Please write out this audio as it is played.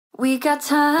We got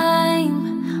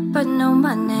time, but no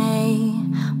money.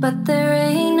 But there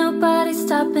ain't nobody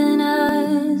stopping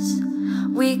us.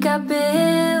 We got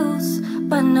bills,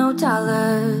 but no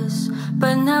dollars.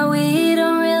 But now we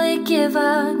don't really give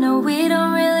up. No, we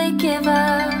don't really give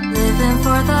up. Living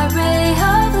for that ray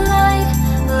of light.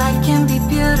 Life can be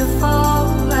beautiful.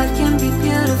 Life can be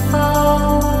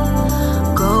beautiful.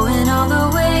 Going all the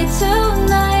way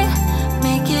tonight,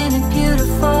 making it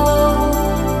beautiful.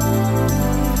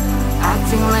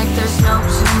 Acting like there's no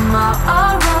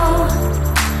tomorrow.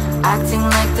 Acting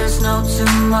like there's no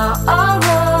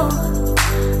tomorrow.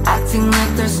 Acting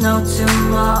like there's no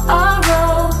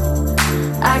tomorrow.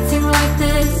 Acting like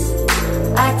this.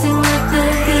 Acting like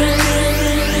this.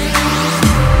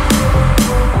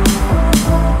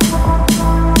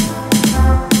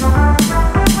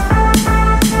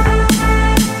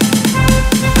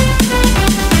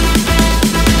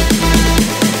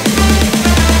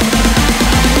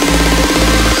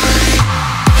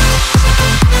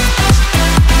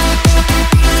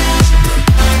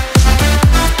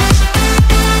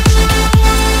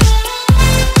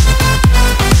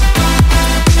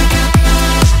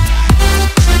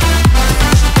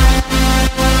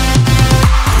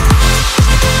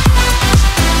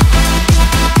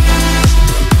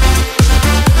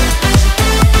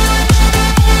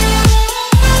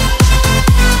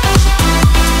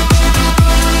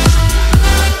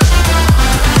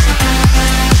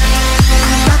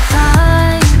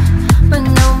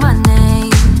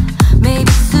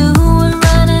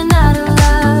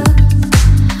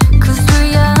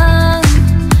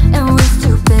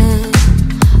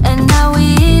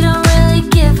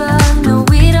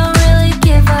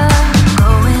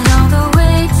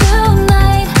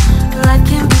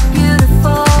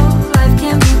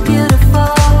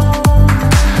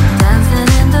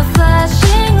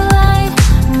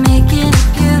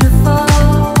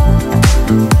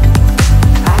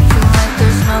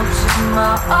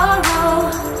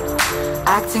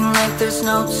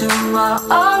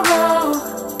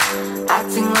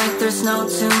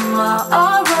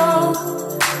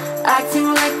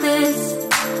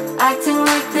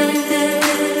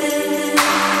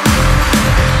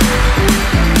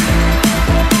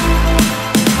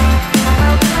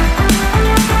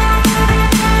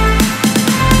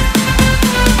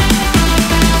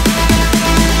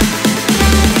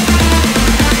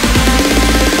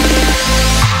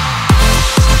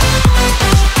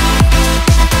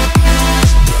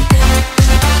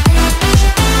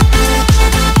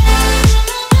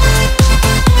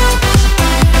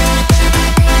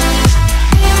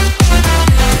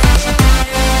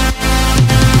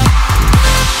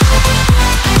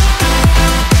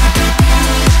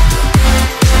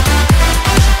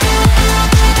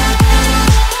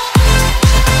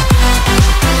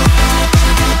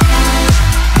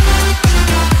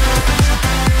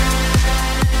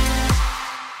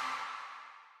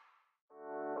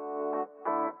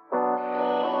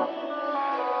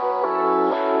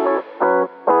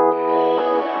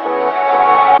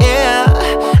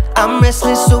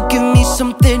 So give me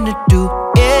something to do,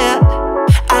 yeah.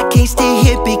 I can't stay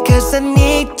here because I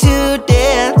need to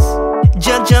dance.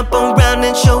 Jump around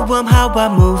and show them how I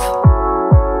move.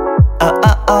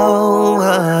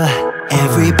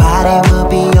 Everybody will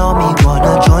be on me,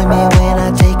 wanna join me when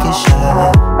I take a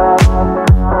shot.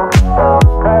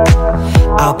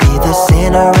 I'll be the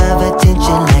center of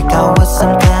attention like I was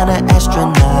some kind of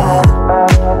astronaut.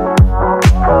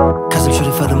 Cause I'm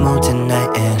shooting for the moon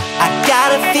tonight and I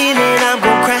got a feeling I'm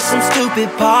gonna crash some stupid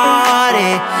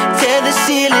party. Tear the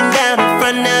ceiling down in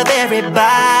front of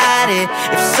everybody.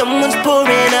 If someone's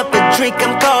pouring up a drink,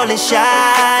 I'm calling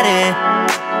shawty.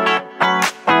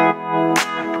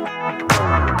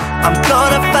 I'm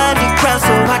gonna find a crowd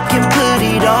so I can put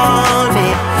it on me.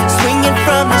 Swinging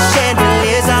from the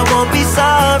chandeliers, I won't be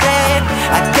sorry.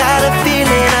 I got a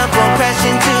feeling I'm gonna crash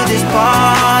into this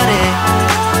party.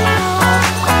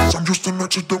 I'm just an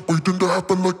accident waiting to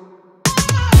happen like.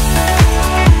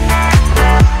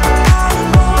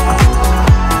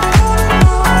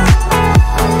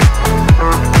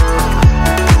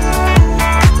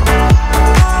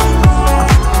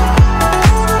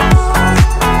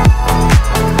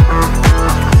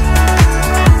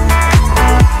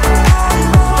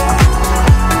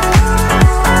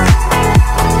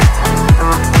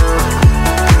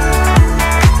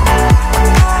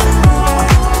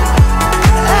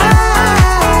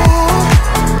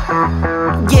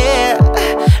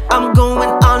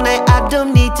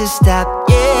 Stop,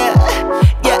 yeah,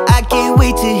 I can't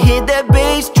wait to hear that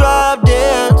bass drop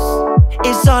dance.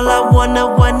 It's all I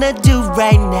wanna do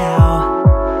right now.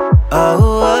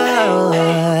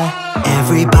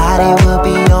 Everybody will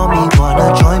be on me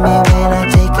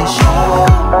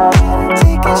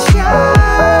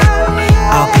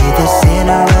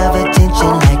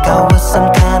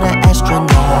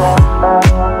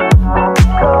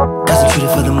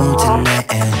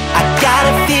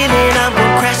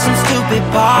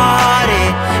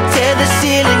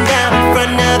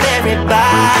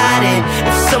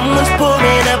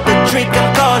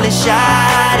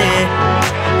shot it.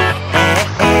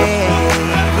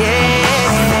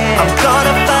 I'm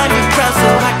gonna find a crown so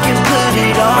I can put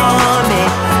it on me.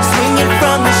 Swinging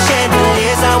from the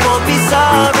chandeliers, I won't be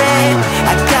sorry.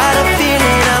 I got a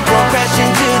feeling I'm gonna crash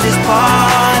into this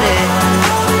party,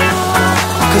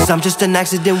 'cause I'm just an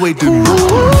accident waiting.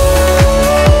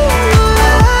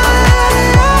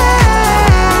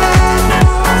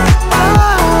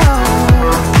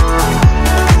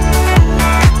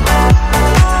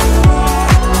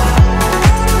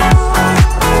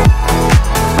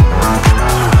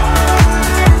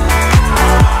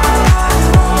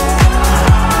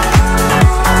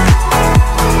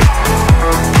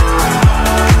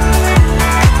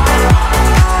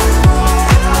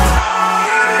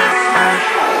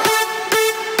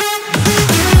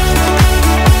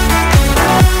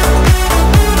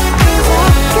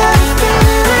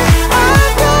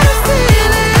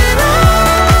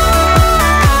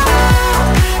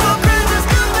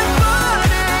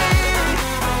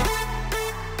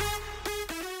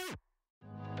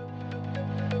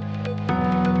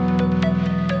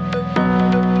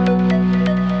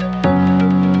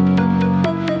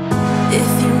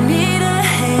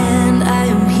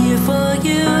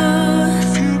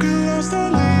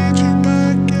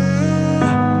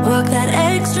 Walk that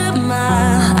extra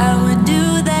mile, I